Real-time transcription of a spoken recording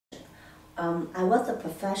I was a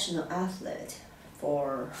professional athlete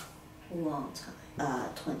for a long time,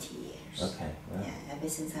 20 years. Okay. Wow. Yeah, ever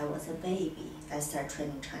since I was a baby, I started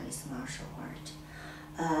training Chinese martial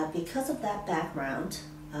art. Because of that background,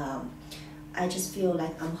 I just feel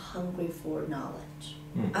like I'm hungry for knowledge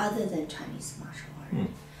other than Chinese martial art.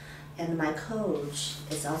 And my coach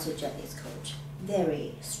is also Japanese coach,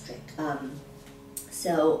 very strict.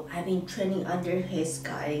 So I've been training under his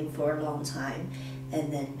guiding for a long time,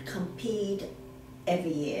 and then compete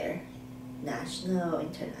every year, national,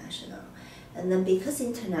 international. And then because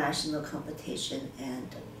international competition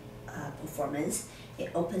and performance,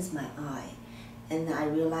 it opens my eye. And I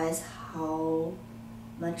realize how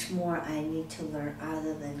much more I need to learn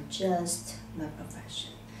other than just my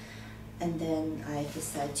profession. And then I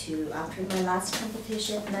decided to, after my last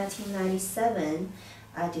competition in 1997,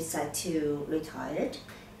 I decided to retire.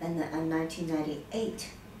 And then in 1998,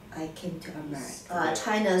 I came to America.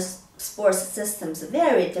 China's sports system is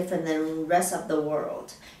very different than the rest of the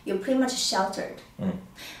world. You're pretty much sheltered.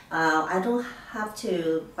 I don't have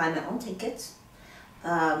to buy my own tickets.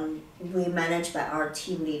 We manage by our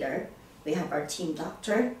team leader. We have our team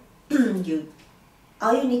doctor.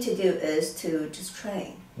 All you need to do is to just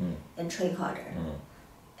train and train harder,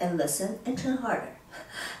 and listen and train harder.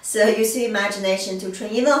 So use your imagination to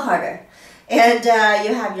train even harder, and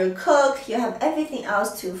you have your cook. You have everything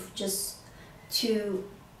else to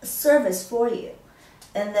service for you.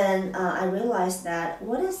 And then I realized that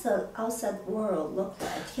what does the outside world look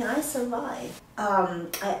like? Can I survive?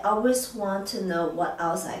 I always want to know what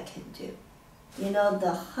else I can do. You know,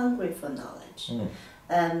 the hungry for knowledge.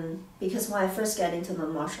 Because when I first got into the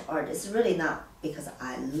martial art, it's really not because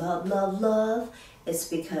I love. It's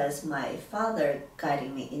because my father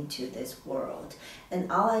guided me into this world.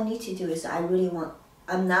 And all I need to do is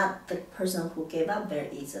I'm not the person who gave up very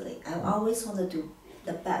easily. I always want to do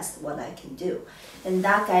the best what I can do, and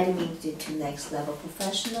that guided me to next level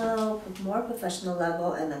more professional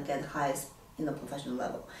level, and then get highest in the professional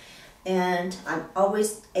level. And I'm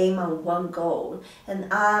always aim on one goal.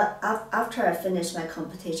 And after I finish my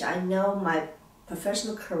competition, I know my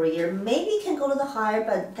professional career maybe can go to the higher,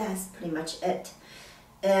 but that's pretty much it.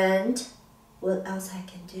 And what else I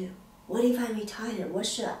can do? What if I retire?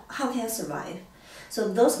 How can I survive?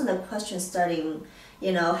 So those are the questions starting,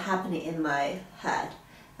 happening in my head.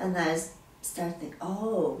 And I started thinking,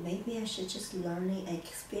 oh, maybe I should just learning and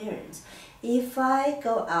experience. If I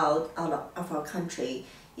go out of our country,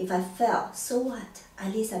 if I fail, so what?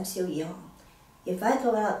 At least I'm still young. If I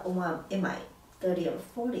go out in my 30 or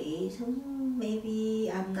 40, maybe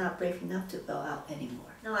I'm not brave enough to go out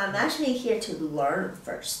anymore. No, I'm actually here to learn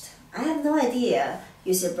first. I have no idea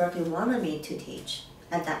UC Berkeley wanted me to teach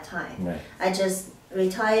at that time. Right. I just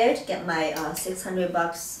retired, get my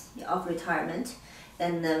 $600 of retirement,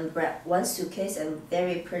 and then brought one suitcase and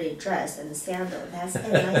very pretty dress and sandal. That's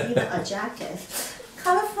it. Not even a jacket.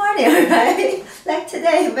 California, right? Like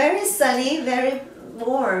today, very sunny, very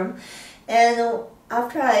warm. And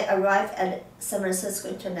after I arrived at San Francisco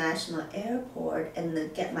International Airport and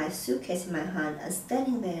then get my suitcase in my hand and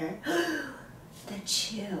standing there, the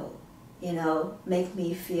chill, make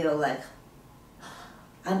me feel like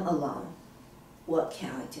I'm alone. What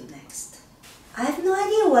can I do next? I have no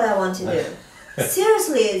idea what I want to do.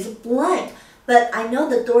 Seriously, it's blank. But I know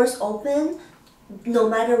the door's open. No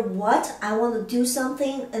matter what, I want to do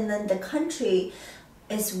something, and then the country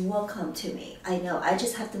is welcome to me. I know. I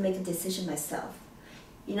just have to make a decision myself.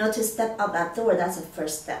 To step out that door, that's the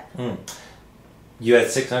first step. You had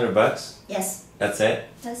 $600? Yes. That's it?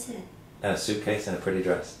 That's it. And a suitcase and a pretty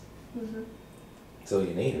dress? That's